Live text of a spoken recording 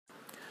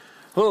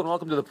Hello and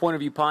welcome to the Point of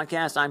View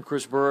Podcast. I'm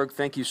Chris Berg.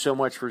 Thank you so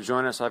much for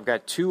joining us. I've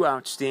got two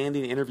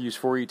outstanding interviews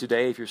for you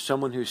today. If you're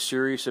someone who's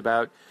serious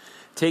about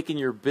taking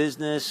your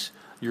business,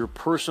 your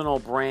personal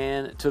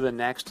brand to the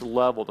next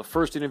level. The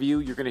first interview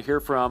you're going to hear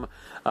from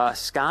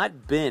Scott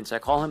Bintz. I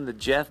call him the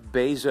Jeff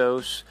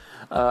Bezos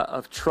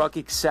of truck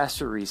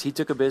accessories. He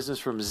took a business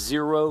from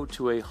zero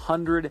to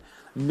 $100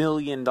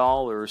 million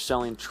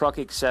selling truck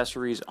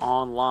accessories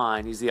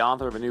online. He's the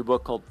author of a new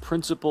book called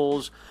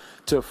Principles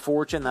to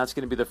Fortune. That's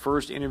going to be the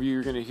first interview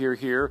you're going to hear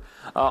here.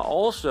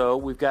 Also,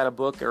 we've got a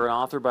book or an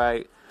author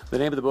by, the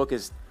name of the book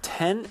is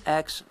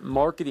 10X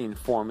Marketing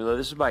Formula.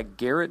 This is by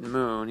Garrett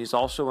Moon. He's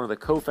also one of the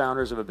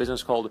co-founders of a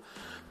business called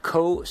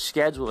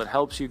CoSchedule that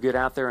helps you get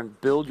out there and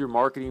build your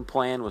marketing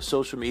plan with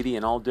social media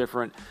and all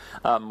different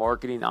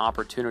marketing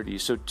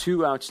opportunities. So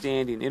two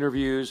outstanding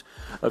interviews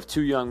of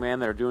two young men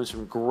that are doing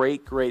some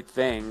great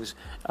things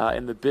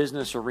in the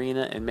business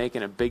arena and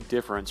making a big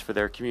difference for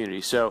their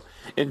community. So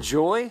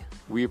enjoy.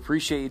 We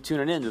appreciate you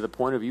tuning in to the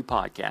Point of View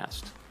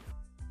Podcast.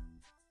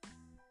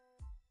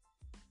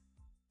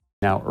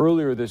 Now,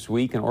 earlier this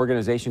week, an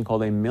organization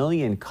called A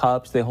Million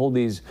Cups, they hold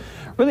these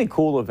really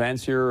cool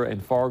events here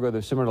in Fargo.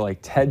 They're similar to like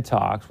TED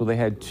Talks. Well, they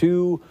had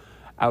two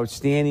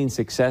outstanding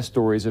success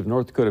stories of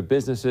North Dakota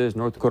businesses,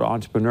 North Dakota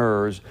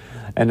entrepreneurs.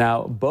 And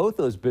now both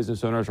those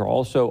business owners are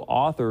also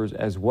authors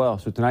as well.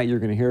 So tonight you're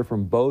going to hear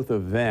from both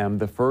of them.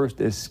 The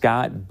first is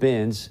Scott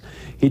Bintz.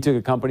 He took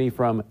a company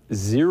from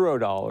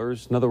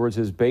 $0, in other words,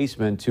 his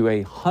basement, to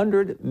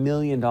 $100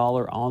 million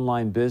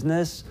online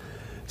business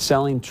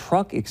selling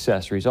truck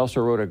accessories. Also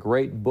wrote a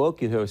great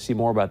book. You'll see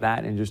more about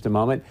that in just a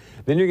moment.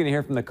 Then you're going to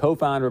hear from the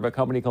co-founder of a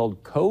company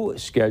called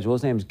CoSchedule.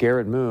 His name's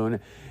Garrett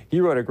Moon. He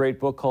wrote a great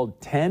book called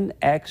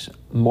 10X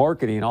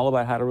Marketing, all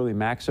about how to really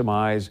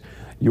maximize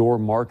your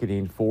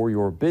marketing for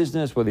your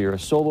business, whether you're a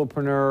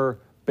solopreneur,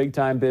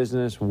 big-time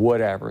business,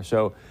 whatever.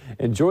 So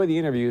enjoy the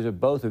interviews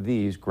of both of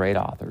these great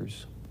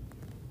authors.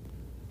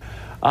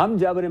 I'm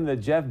dubbing him the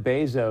Jeff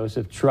Bezos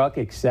of truck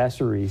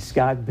accessories,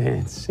 Scott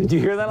Bintz. Did you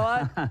hear that a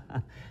lot?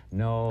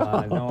 No,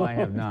 I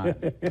have not.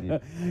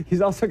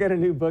 He's also got a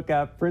new book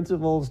out,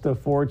 Principles to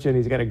Fortune.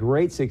 He's got a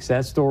great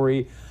success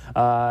story.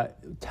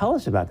 Tell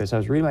us about this. I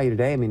was reading about you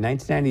today. I mean,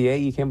 1998,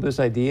 you came up with this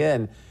idea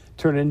and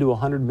turned it into a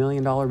 $100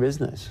 million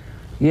business.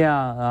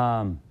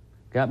 Yeah,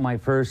 got my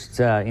first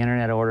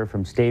internet order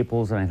from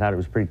Staples, and I thought it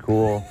was pretty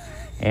cool,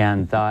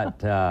 and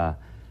thought,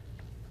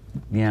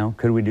 you know,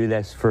 could we do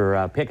this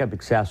for pickup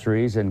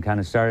accessories, and kind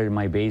of started in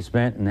my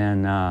basement, and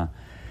then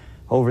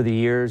over the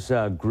years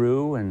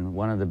grew, and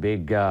one of the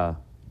big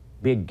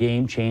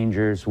game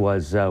changers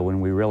was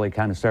when we really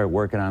kind of started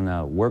working on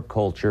the work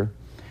culture,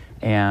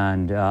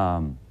 and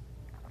so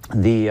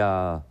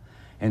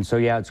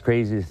yeah, it's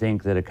crazy to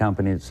think that a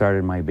company that started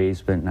in my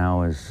basement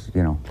now is,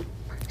 you know,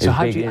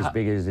 as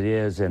big as it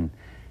is, so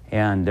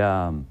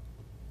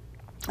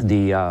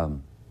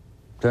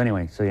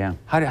anyway, so yeah.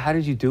 How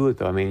did you do it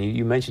though? I mean,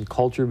 you mentioned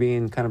culture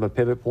being kind of a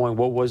pivot point.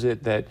 What was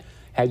it that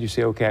had you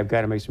say, okay, I've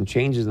got to make some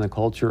changes in the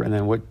culture, and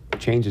then what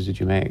changes did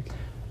you make?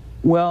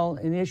 Well,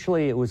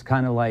 initially it was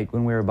kind of like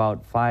when we were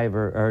about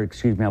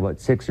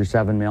about 6 or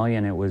 7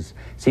 million,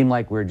 seemed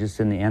like we were just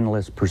in the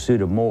endless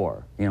pursuit of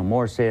more. You know,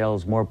 more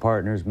sales, more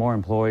partners, more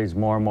employees,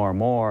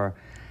 more.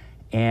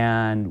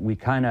 And we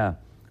kind of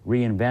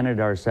reinvented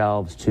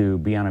ourselves to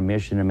be on a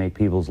mission to make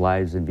people's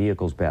lives and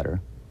vehicles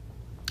better.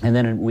 And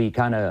then we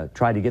kind of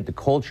tried to get the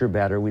culture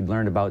better. We'd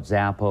learned about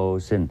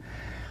Zappos, and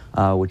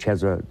which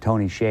has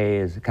Tony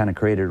Hsieh has kind of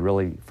created a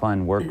really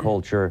fun work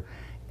culture.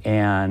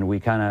 And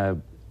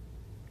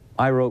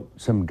I wrote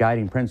some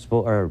guiding principle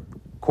or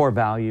core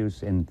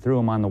values and threw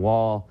them on the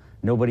wall.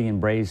 Nobody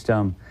embraced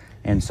them.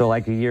 And so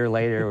like a year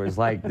later, it was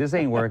like, this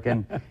ain't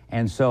working.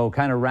 And so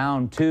kind of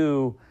round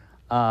two,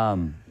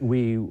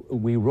 we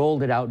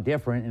rolled it out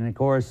different. And of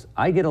course,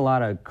 I get a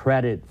lot of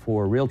credit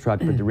for Real Truck,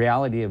 but the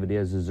reality of it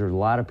is there's a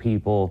lot of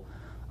people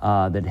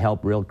that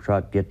help Real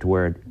Truck get to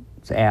where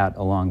it's at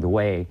along the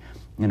way.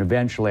 And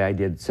eventually I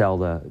did sell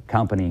the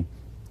company.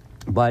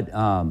 But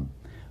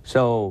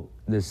so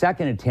the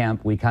second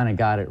attempt, we kind of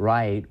got it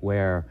right,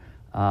 where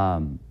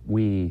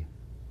we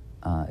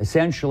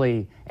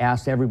essentially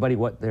asked everybody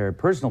what their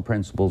personal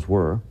principles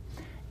were,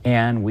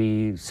 and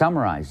we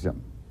summarized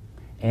them.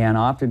 And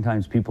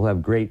oftentimes people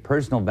have great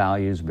personal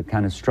values, but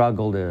kind of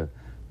struggle to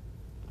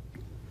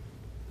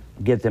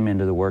get them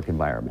into the work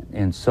environment.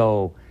 And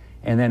so,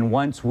 and then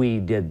once we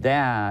did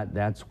that,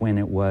 that's when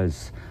it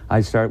was,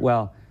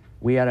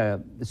 we had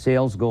a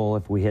sales goal.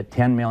 If we hit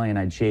 10 million,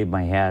 I'd shave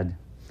my head.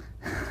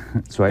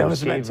 So I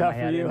was shaving my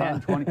head,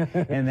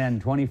 and then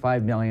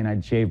 25 million,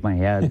 I'd shave my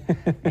head,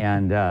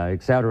 and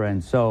et cetera.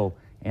 And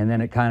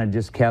then it kind of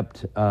just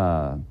kept,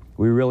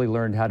 we really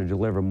learned how to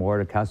deliver more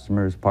to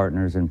customers,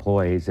 partners,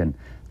 employees. And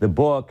the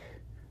book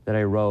that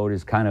I wrote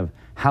is kind of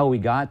how we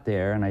got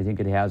there, and I think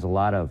it has a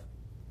lot of,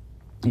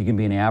 you can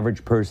be an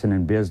average person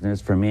in business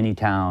from any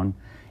town,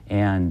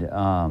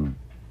 and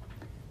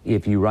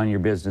if you run your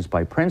business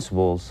by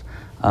principles,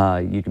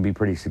 you can be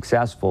pretty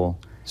successful.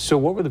 So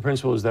what were the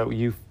principles that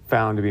you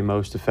found to be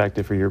most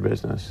effective for your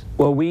business?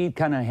 Well, we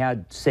kind of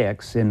had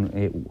 6,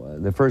 and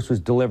the first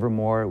was deliver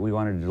more. We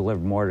wanted to deliver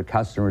more to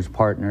customers,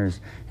 partners,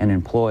 and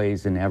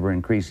employees in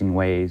ever-increasing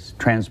ways.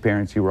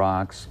 Transparency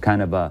rocks,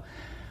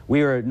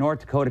 we were a North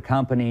Dakota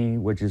company,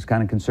 which is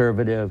kind of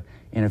conservative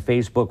in a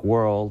Facebook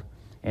world,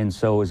 and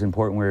so it was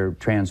important we were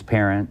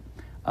transparent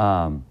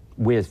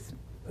with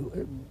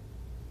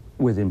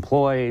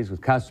employees, with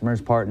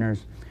customers,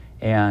 partners.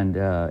 And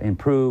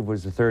improve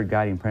was the third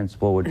guiding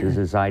principle, which is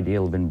this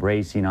ideal of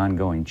embracing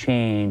ongoing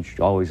change,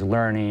 always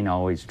learning,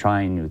 always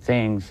trying new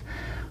things.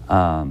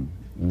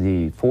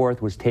 The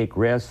fourth was take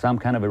risks. I'm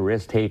kind of a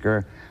risk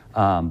taker,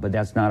 but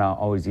that's not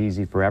always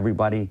easy for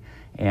everybody.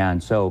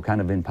 And so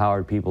kind of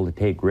empowered people to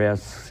take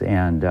risks.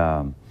 And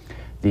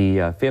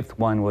the fifth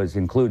one was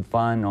include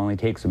fun. Only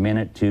takes a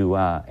minute to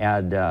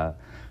add a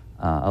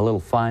little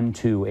fun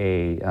to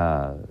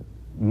a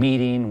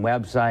meeting,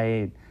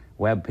 website,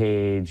 web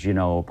page,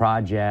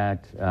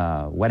 project,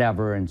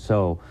 whatever. And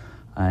so,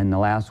 and the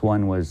last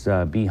one was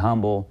be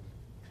humble,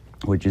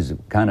 which is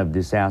kind of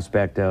this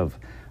aspect of,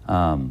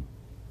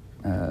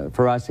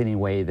 for us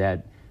anyway,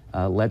 that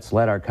let's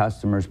let our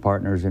customers,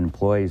 partners, and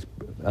employees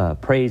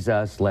praise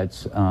us.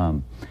 Let's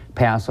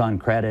pass on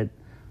credit,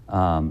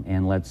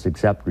 and let's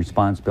accept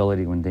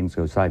responsibility when things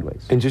go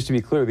sideways. And just to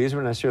be clear, these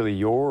weren't necessarily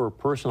your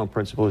personal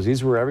principles.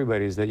 These were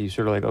everybody's that you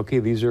sort of like, okay,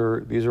 these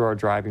are our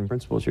driving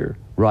principles here.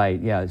 Right,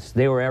 yes.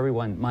 They were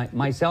everyone.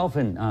 Myself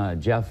and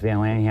Jeff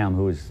Van Lanham,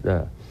 who was,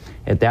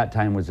 at that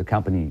time was the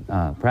company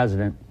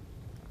president.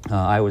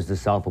 I was the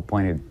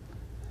self-appointed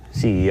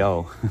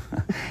CEO.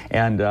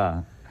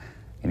 And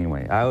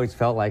anyway, I always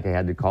felt like I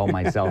had to call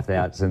myself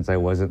that since I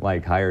wasn't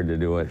like hired to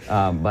do it.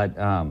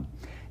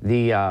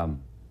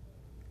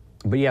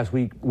 But yes,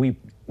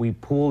 we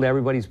pooled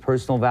everybody's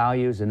personal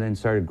values and then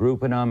started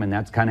grouping them, and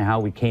that's kind of how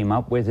we came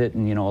up with it.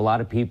 And a lot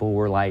of people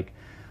were like,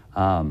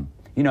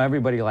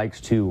 everybody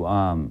likes to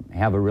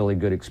have a really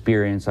good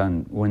experience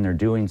on when they're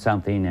doing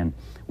something, and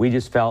we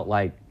just felt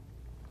like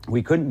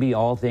we couldn't be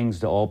all things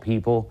to all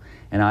people.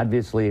 And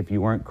obviously, if you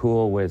weren't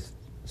cool with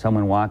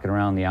someone walking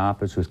around the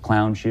office with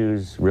clown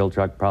shoes, Real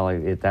Truck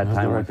probably at that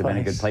time would have been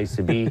a good place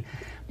to be.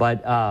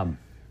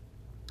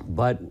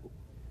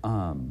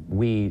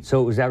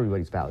 So it was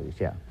everybody's values,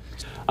 yeah.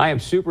 I am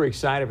super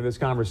excited for this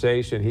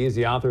conversation. He is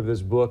the author of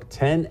this book,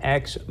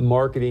 10X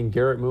Marketing.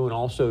 Garrett Moon,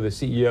 also the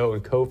CEO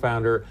and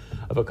co-founder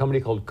of a company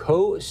called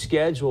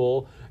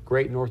CoSchedule,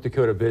 great North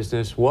Dakota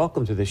business.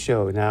 Welcome to the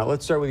show. Now,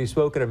 let's start with you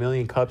spoke at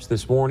 1,000,000 Cups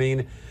this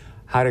morning.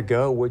 How'd it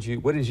go? What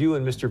did you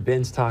and Mr.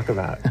 Binns talk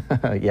about?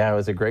 Yeah, it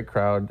was a great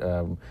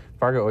crowd.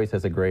 Fargo always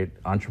has a great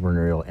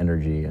entrepreneurial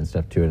energy and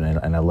stuff to it,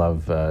 and I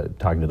love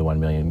talking to the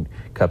 1,000,000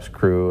 Cups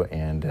crew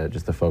and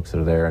just the folks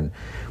that are there. And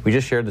we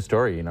just shared the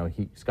story.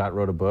 Scott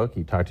wrote a book.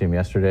 He talked to him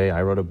yesterday.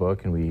 I wrote a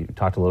book, and we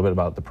talked a little bit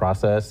about the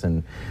process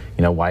and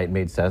why it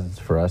made sense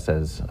for us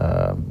as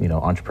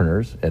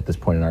entrepreneurs at this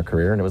point in our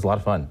career. And it was a lot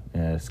of fun.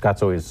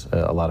 Scott's always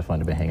a lot of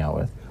fun to hang out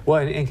with. Well,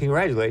 and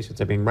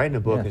congratulations. I mean, writing a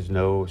book is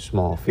no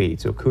small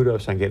feat, so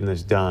kudos on getting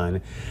this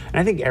done. And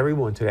I think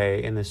everyone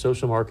today in the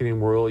social marketing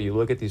world, you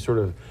look at these sort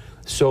of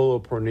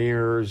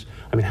solopreneurs.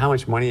 I mean, how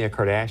much money a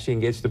Kardashian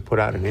gets to put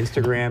out an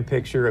Instagram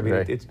picture. I mean,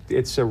 right.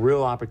 It's a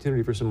real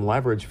opportunity for some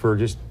leverage for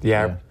just the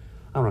average,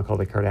 I don't want to call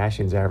the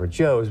Kardashians average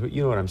Joes, but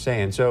you know what I'm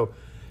saying. So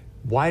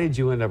why did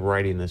you end up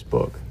writing this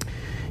book?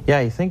 Yeah,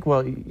 I think,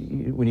 well,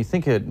 when you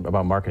think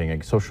about marketing,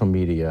 like social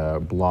media,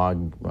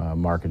 blog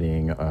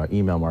marketing,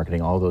 email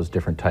marketing, all those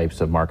different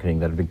types of marketing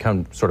that have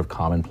become sort of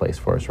commonplace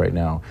for us right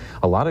now,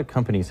 a lot of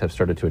companies have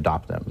started to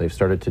adopt them. They've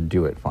started to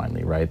do it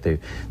finally, right?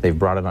 They've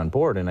brought it on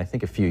board. And I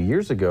think a few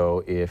years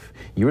ago, if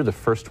you were the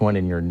first one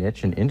in your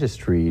niche and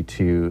industry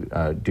to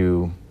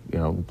do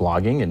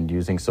blogging and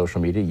using social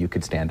media, you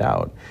could stand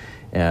out.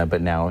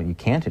 But now you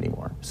can't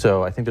anymore.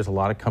 So I think there's a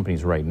lot of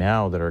companies right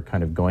now that are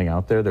kind of going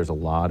out there. There's a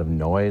lot of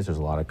noise. There's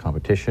a lot of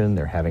competition.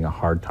 They're having a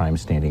hard time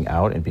standing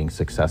out and being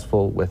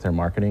successful with their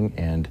marketing.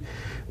 And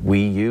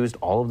we used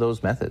all of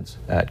those methods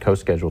at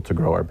CoSchedule to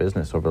grow our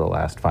business over the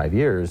last 5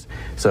 years.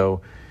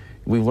 So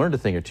we've learned a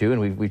thing or two,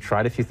 and we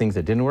tried a few things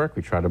that didn't work.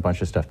 We tried a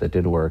bunch of stuff that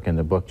did work, and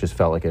the book just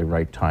felt like a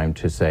right time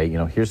to say,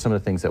 here's some of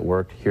the things that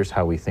worked. Here's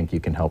how we think you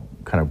can help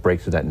kind of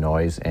break through that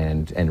noise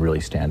and really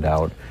stand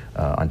out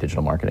on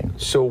digital marketing.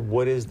 So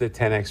what is the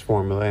 10X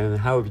formula, and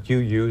how have you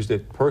used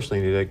it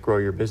personally to grow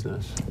your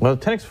business? Well,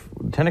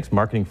 10X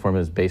marketing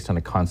formula is based on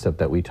a concept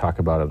that we talk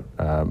about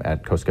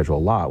at CoSchedule a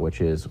lot, which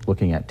is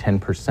looking at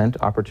 10%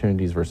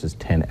 opportunities versus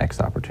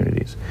 10X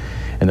opportunities.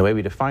 And the way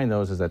we define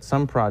those is that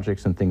some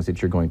projects and things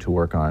that you're going to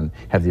work on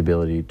have the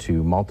ability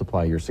to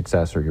multiply your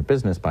success or your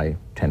business by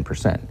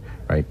 10%,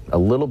 right? A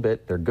little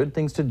bit, they're good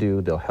things to do,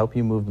 they'll help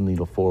you move the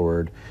needle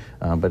forward,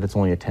 but it's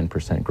only a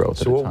 10%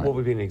 growth at a time. So what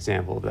would be an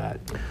example of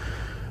that?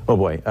 Oh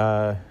boy.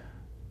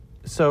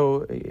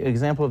 So an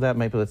example of that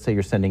might be, let's say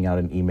you're sending out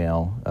an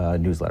email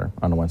newsletter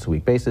on a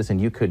once-a-week basis, and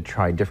you could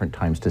try different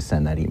times to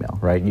send that email,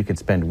 right? You could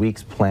spend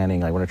weeks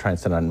planning, I want to try and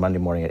send it on Monday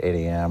morning at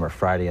 8 a.m. or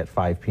Friday at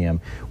 5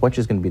 p.m., which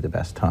is going to be the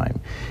best time.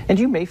 And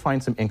you may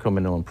find some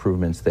incremental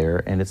improvements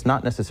there, and it's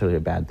not necessarily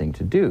a bad thing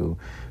to do,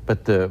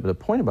 but the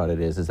point about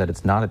it is that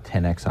it's not a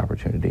 10x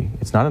opportunity.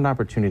 It's not an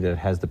opportunity that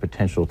has the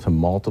potential to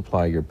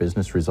multiply your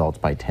business results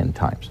by 10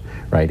 times,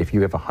 right? If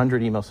you have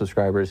 100 email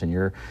subscribers and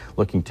you're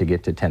looking to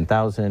get to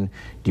 10,000,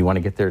 do you want to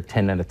get there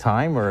 10 at a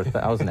time or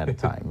 1,000 at a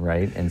time,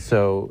 right? And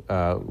so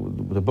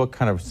the book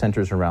kind of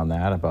centers around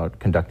that, about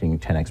conducting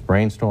 10x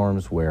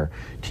brainstorms where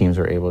teams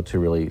are able to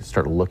really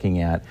start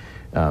looking at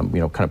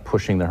kind of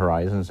pushing the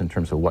horizons in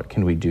terms of what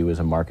can we do as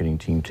a marketing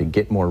team to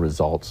get more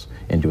results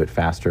and do it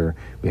faster.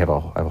 We have a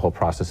whole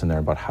process in there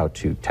about how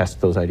to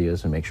test those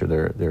ideas and make sure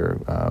they're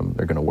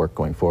going to work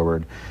going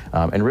forward,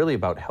 and really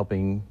about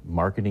helping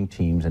marketing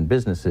teams and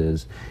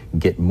businesses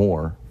get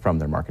more from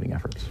their marketing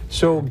efforts.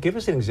 So give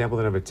us an example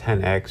then of a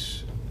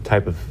 10x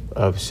type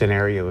of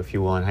scenario, if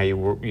you will, and how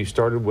you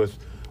started with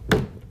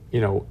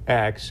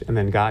X and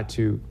then got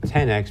to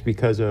 10x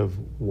because of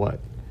what?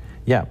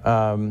 Yeah,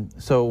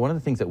 so one of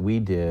the things that we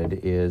did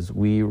is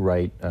we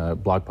write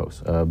blog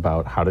posts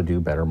about how to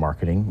do better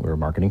marketing. We're a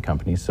marketing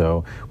company,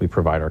 so we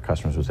provide our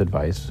customers with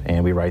advice,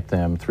 and we write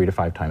them 3 to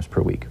 5 times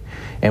per week.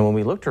 And when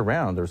we looked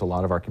around, there's a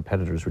lot of our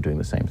competitors were doing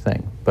the same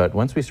thing. But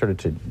once we started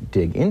to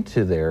dig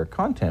into their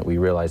content, we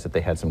realized that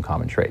they had some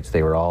common traits.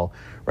 They were all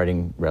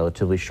writing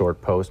relatively short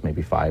posts,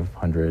 maybe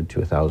 500 to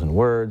 1,000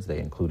 words. They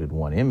included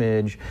one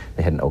image.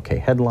 They had an okay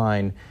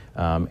headline.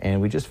 And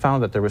we just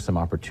found that there were some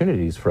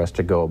opportunities for us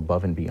to go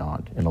above and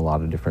beyond in a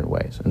lot of different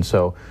ways. And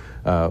so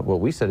what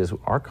we said is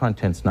our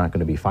content's not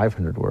going to be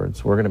 500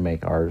 words. We're going to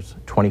make ours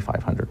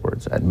 2,500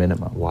 words at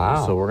minimum.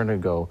 Wow. So we're going to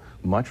go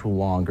much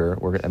longer.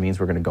 That means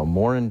we're going to go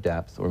more in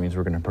depth, or it means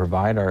we're going to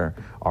provide our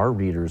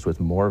readers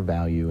with more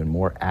value and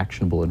more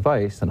actionable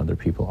advice than other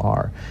people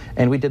are.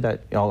 And we did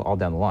that all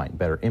down the line.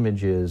 Better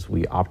images,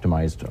 we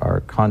optimized our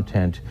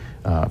content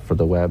for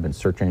the web and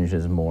search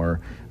engines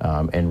more,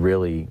 and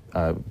really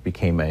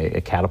became a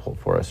catapult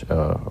for us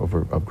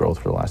of growth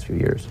for the last few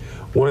years.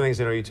 One of the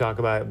things I know you talk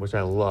about, which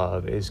I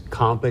love, is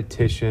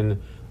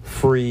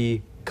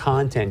competition-free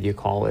content, you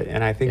call it.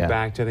 And I think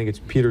back to, I think it's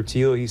Peter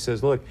Thiel, he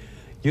says, look,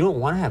 you don't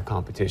want to have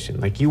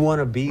competition. Like, you want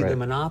to be the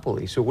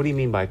monopoly. So what do you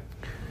mean by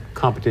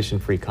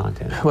competition-free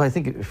content? Well, I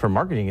think for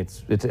marketing,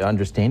 it's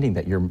understanding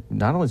that you're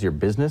not only is your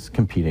business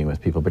competing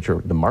with people, but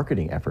the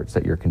marketing efforts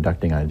that you're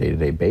conducting on a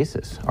day-to-day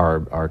basis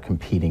are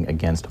competing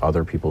against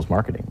other people's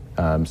marketing.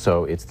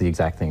 So it's the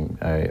exact thing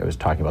I was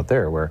talking about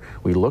there, where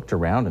we looked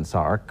around and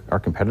saw our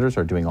competitors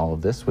are doing all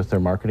of this with their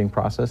marketing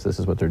process. This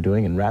is what they're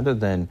doing, and rather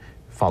than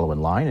follow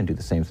in line and do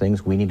the same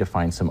things, we need to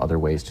find some other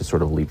ways to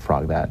sort of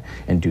leapfrog that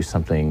and do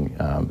something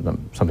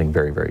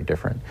very, very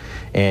different.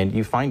 And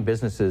you find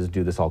businesses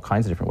do this all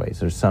kinds of different ways.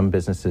 There's some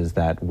businesses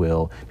that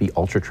will be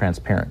ultra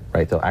transparent,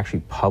 right? They'll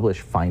actually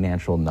publish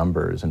financial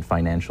numbers and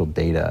financial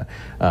data,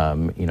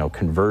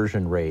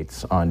 conversion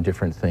rates on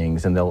different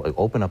things, and they'll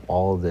open up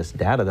all of this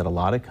data that a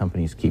lot of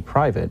companies keep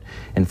private.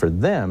 And for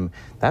them,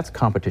 that's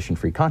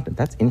competition-free content.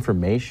 That's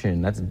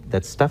information.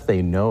 That's stuff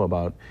they know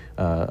about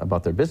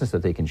their business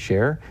that they can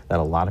share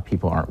that a lot of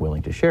people aren't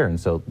willing to share. And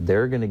so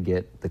they're going to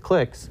get the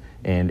clicks,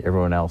 and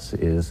everyone else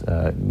is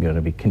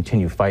going to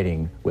continue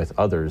fighting with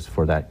others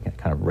for that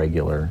kind of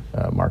regular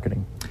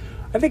marketing.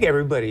 I think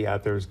everybody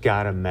out there's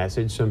got a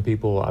message. Some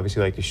people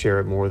obviously like to share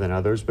it more than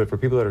others, but for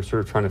people that are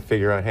sort of trying to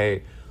figure out,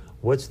 hey,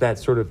 what's that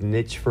sort of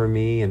niche for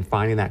me, and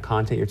finding that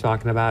content you're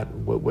talking about,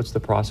 what's the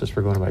process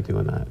for going about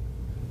doing that?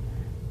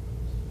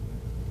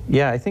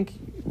 Yeah, I think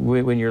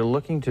when you're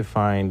looking to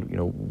find,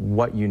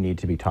 what you need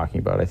to be talking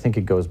about, I think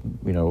it goes,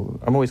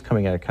 I'm always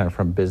coming at it kind of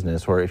from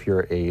business, or if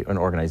you're an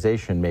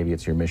organization, maybe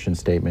it's your mission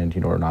statement,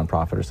 or a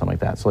nonprofit or something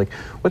like that. So like,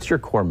 what's your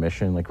core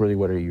mission? Like, really,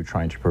 what are you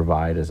trying to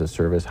provide as a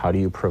service? How do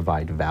you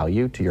provide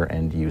value to your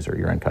end user,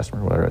 your end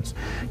customer, whether it's,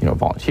 a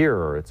volunteer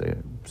or it's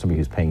somebody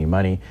who's paying you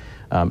money?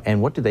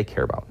 And what do they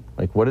care about?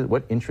 Like,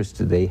 what interests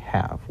do they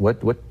have?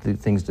 What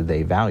things do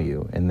they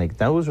value? And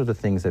those are the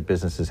things that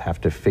businesses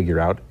have to figure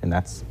out, and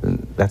that's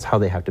how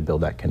they have to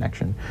build that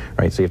connection,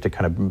 right? So you have to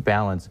kind of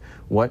balance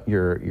what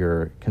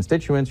your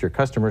constituents, your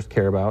customers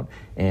care about,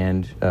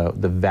 and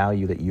the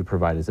value that you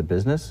provide as a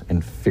business,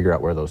 and figure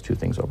out where those two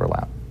things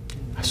overlap.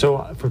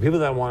 So for people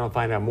that want to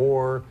find out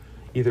more,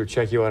 either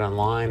check you out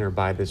online or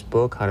buy this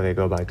book, how do they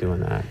go about doing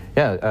that?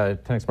 Yeah,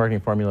 10X Marketing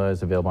Formula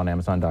is available on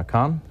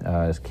Amazon.com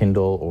as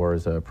Kindle or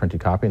as a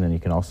printed copy, and then you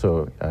can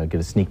also get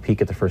a sneak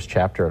peek at the first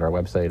chapter at our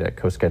website at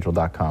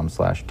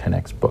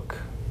coschedule.com/10xbook.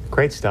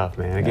 Great stuff,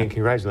 man. Again,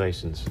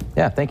 congratulations.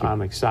 Yeah, thank you.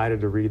 I'm excited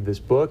to read this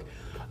book.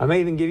 I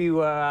may even give you,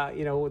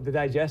 the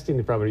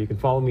digesting from it. You can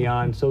follow me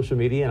on social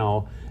media, and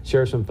I'll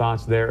share some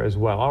thoughts there as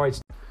well. All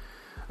right.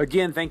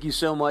 Again, thank you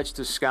so much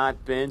to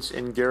Scott Bentz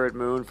and Garrett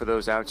Moon for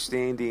those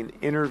outstanding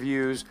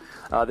interviews.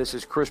 This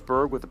is Chris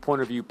Berg with the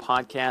Point of View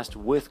podcast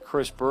with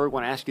Chris Berg. I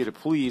want to ask you to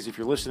please, if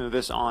you're listening to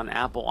this on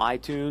Apple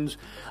iTunes,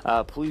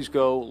 please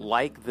go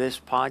like this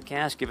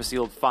podcast. Give us the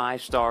old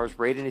 5 stars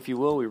rating, if you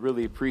will. We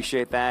really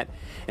appreciate that.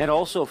 And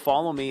also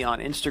follow me on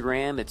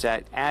Instagram. It's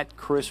at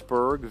Chris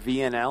Berg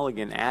VNL.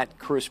 Again, at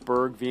Chris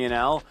Berg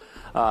VNL.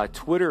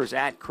 Twitter is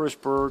at Chris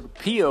Berg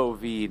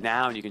POV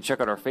now, and you can check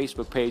out our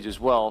Facebook page as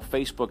well,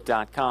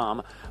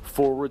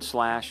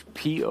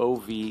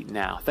 facebook.com/POV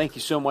now. Thank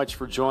you so much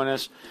for joining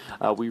us.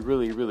 We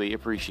really, really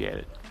appreciate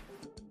it.